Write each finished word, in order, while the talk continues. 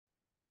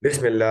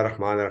Bismillah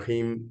ar-Rahman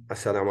ar-Rahim.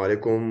 Assalamu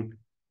alaikum.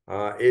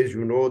 As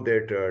you know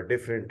that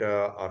different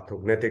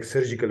orthognathic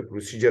surgical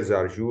procedures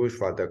are used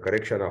for the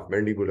correction of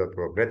mandibular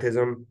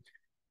prognathism.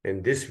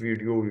 In this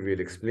video, we will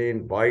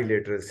explain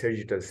bilateral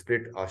sagittal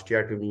split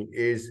osteotomy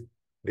is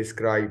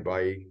described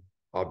by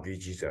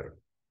Obwegeser.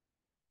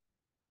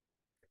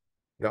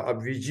 The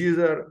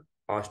Obwegeser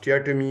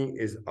osteotomy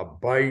is a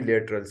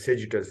bilateral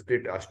sagittal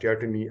split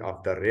osteotomy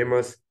of the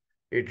ramus.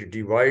 It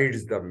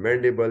divides the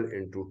mandible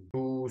into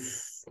two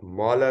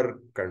smaller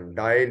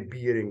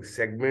condyle-bearing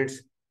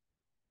segments.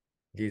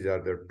 These are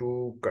the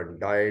two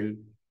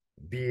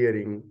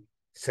condyle-bearing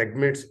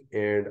segments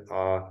and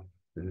a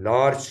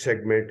large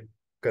segment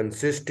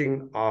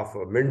consisting of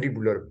a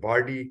mandibular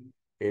body,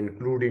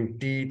 including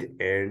teeth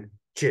and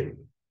chin.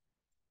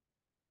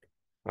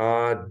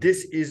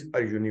 This is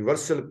a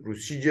universal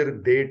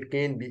procedure that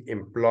can be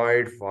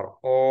employed for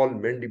all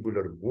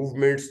mandibular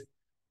movements.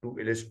 To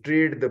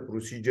illustrate the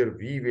procedure,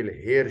 we will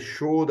here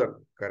show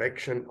the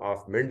correction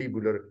of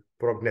mandibular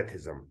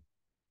prognathism.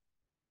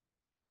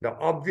 The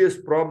obvious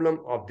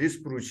problem of this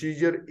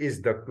procedure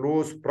is the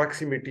close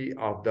proximity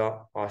of the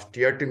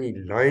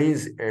osteotomy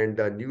lines and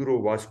the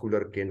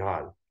neurovascular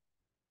canal.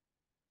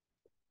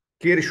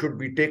 Care should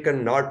be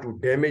taken not to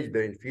damage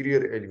the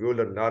inferior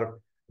alveolar nerve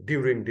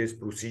during this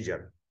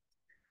procedure.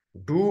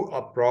 Do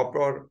a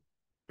proper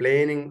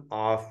planning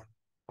of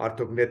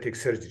orthognathic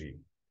surgery.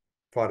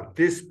 For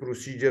this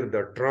procedure,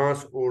 the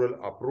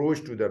transoral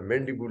approach to the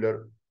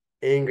mandibular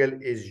angle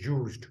is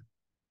used.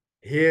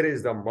 Here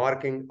is the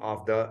marking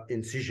of the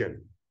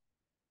incision.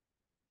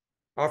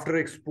 After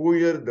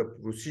exposure, the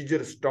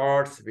procedure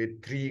starts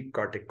with 3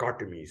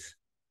 corticotomies.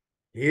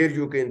 Here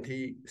you can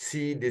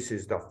see this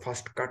is the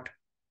first cut.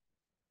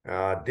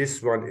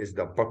 This one is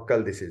the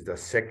buccal. This is the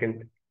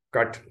second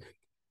cut.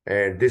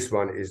 And this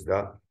one is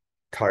the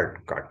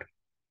third cut.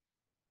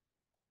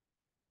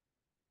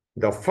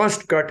 The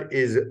first cut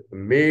is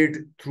made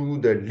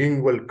through the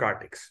lingual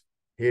cortex.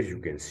 Here you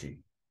can see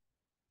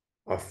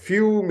a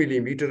few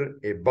millimeters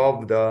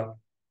above the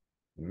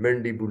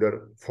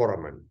mandibular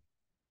foramen,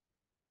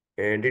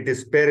 and it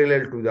is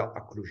parallel to the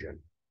occlusion.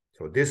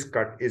 So this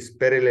cut is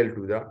parallel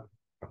to the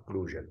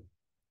occlusion.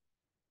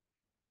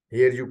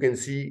 Here you can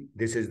see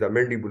this is the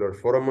mandibular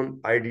foramen.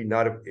 ID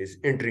nerve is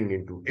entering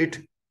into it,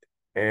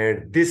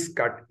 and this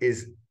cut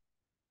is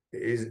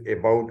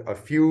about a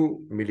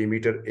few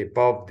millimeters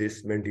above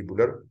this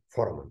mandibular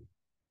foramen.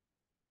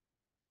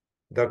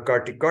 The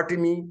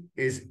corticotomy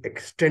is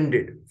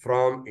extended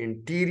from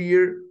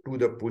interior to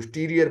the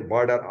posterior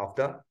border of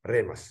the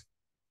ramus.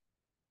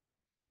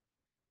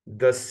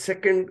 The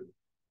second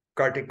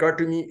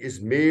corticotomy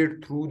is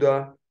made through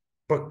the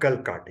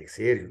buccal cortex.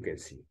 Here you can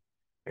see.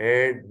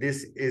 And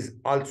this is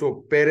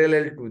also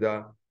parallel to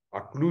the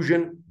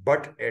occlusion,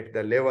 but at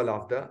the level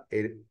of the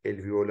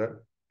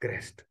alveolar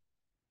crest.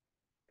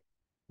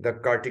 The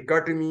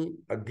corticotomy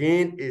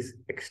again is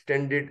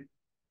extended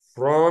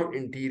from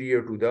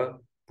interior to the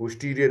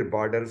posterior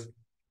borders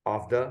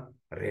of the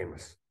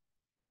ramus.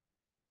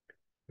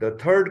 The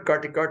third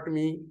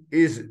corticotomy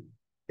is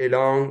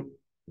along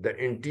the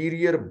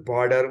interior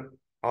border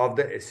of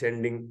the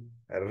ascending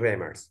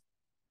ramus.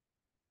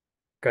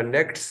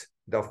 Connects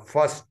the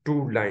first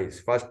two lines.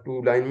 First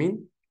two lines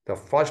mean the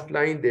first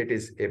line that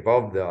is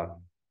above the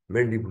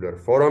mandibular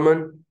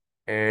foramen,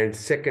 and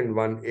second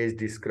one is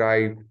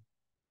described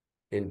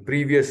in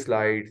previous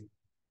slide,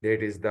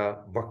 that is the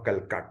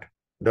buccal cut.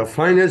 The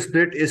final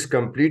split is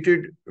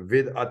completed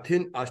with a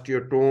thin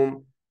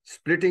osteotome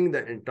splitting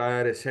the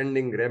entire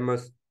ascending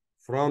ramus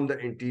from the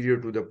interior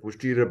to the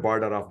posterior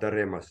border of the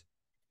ramus.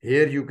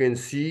 Here you can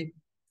see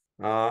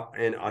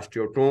an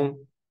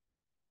osteotome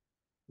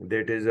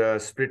that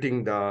is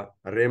splitting the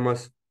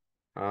ramus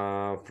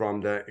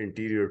from the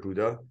interior to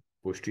the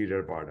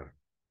posterior border.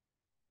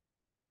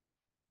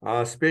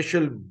 A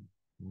special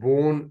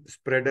bone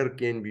spreader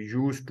can be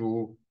used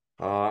to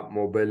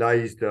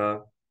mobilize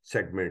the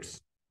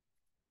segments.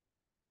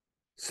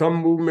 Some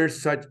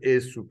movements, such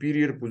as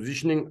superior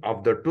positioning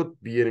of the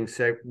tooth-bearing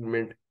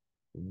segment,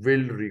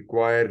 will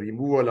require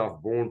removal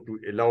of bone to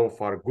allow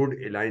for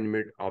good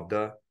alignment of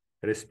the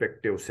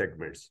respective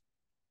segments.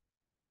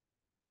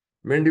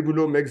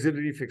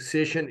 Mandibulomaxillary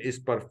fixation is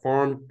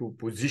performed to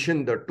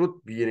position the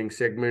tooth-bearing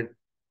segment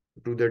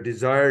to the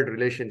desired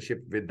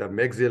relationship with the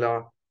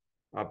maxilla.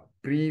 A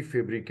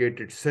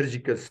prefabricated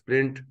surgical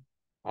splint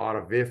or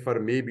a wafer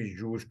may be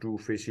used to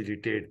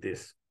facilitate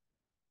this.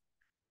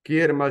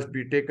 Care must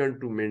be taken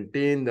to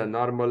maintain the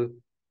normal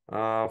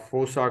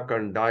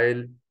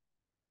fossa-condyle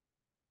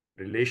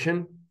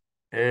relation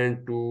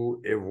and to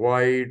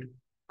avoid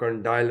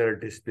condylar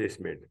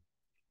displacement.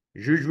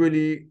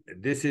 Usually,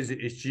 this is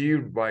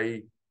achieved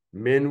by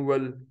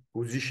manual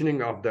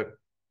positioning of the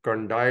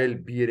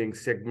condyle-bearing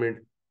segment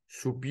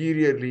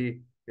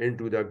superiorly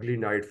into the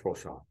glenoid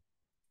fossa.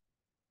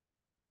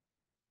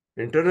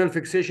 Internal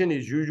fixation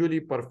is usually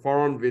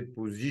performed with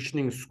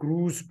positioning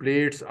screws,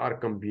 plates, or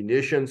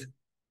combinations.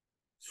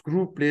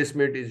 Screw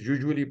placement is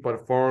usually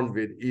performed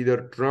with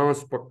either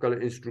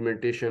transbuccal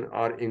instrumentation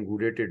or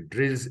angulated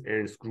drills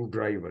and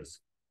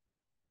screwdrivers.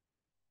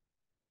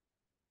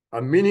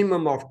 A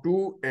minimum of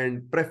 2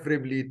 and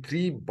preferably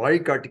 3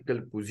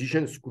 bicortical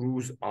position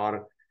screws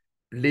are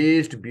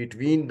placed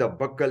between the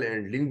buccal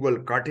and lingual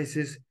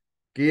cortices.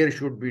 Care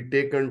should be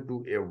taken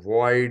to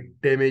avoid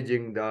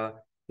damaging the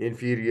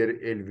inferior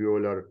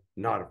alveolar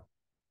nerve.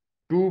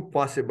 Two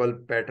possible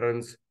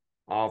patterns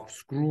of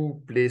screw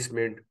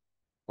placement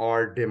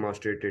are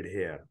demonstrated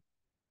here.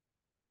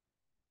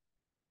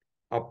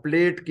 A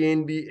plate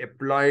can be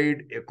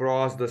applied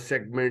across the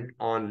segment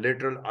on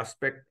lateral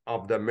aspect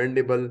of the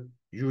mandible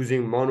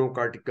using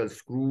monocortical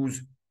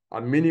screws.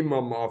 A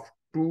minimum of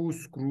 2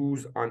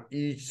 screws on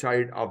each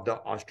side of the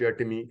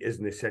osteotomy is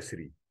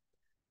necessary.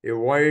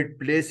 Avoid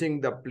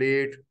placing the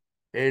plate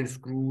and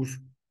screws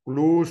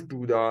close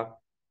to the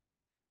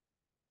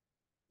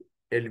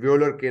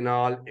alveolar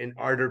canal in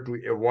order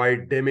to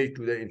avoid damage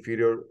to the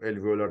inferior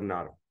alveolar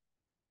nerve.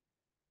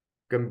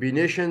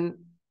 Combination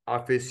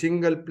of a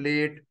single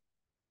plate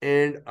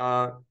and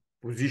a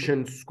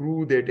position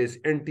screw, that is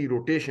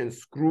anti-rotation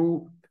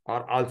screw,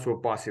 are also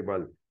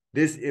possible.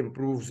 This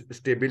improves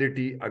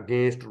stability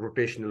against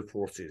rotational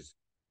forces.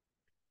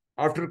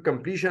 After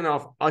completion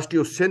of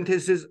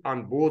osteosynthesis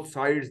on both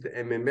sides, the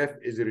MMF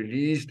is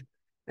released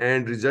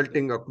and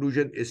resulting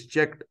occlusion is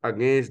checked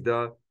against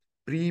the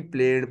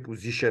pre-planed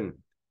position.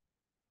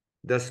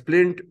 The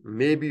splint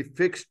may be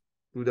fixed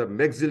to the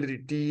maxillary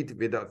teeth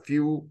with a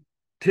few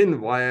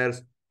thin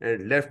wires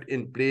and left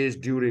in place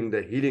during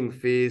the healing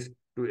phase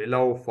to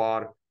allow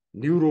for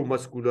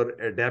neuromuscular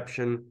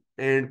adaptation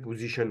and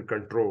position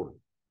control.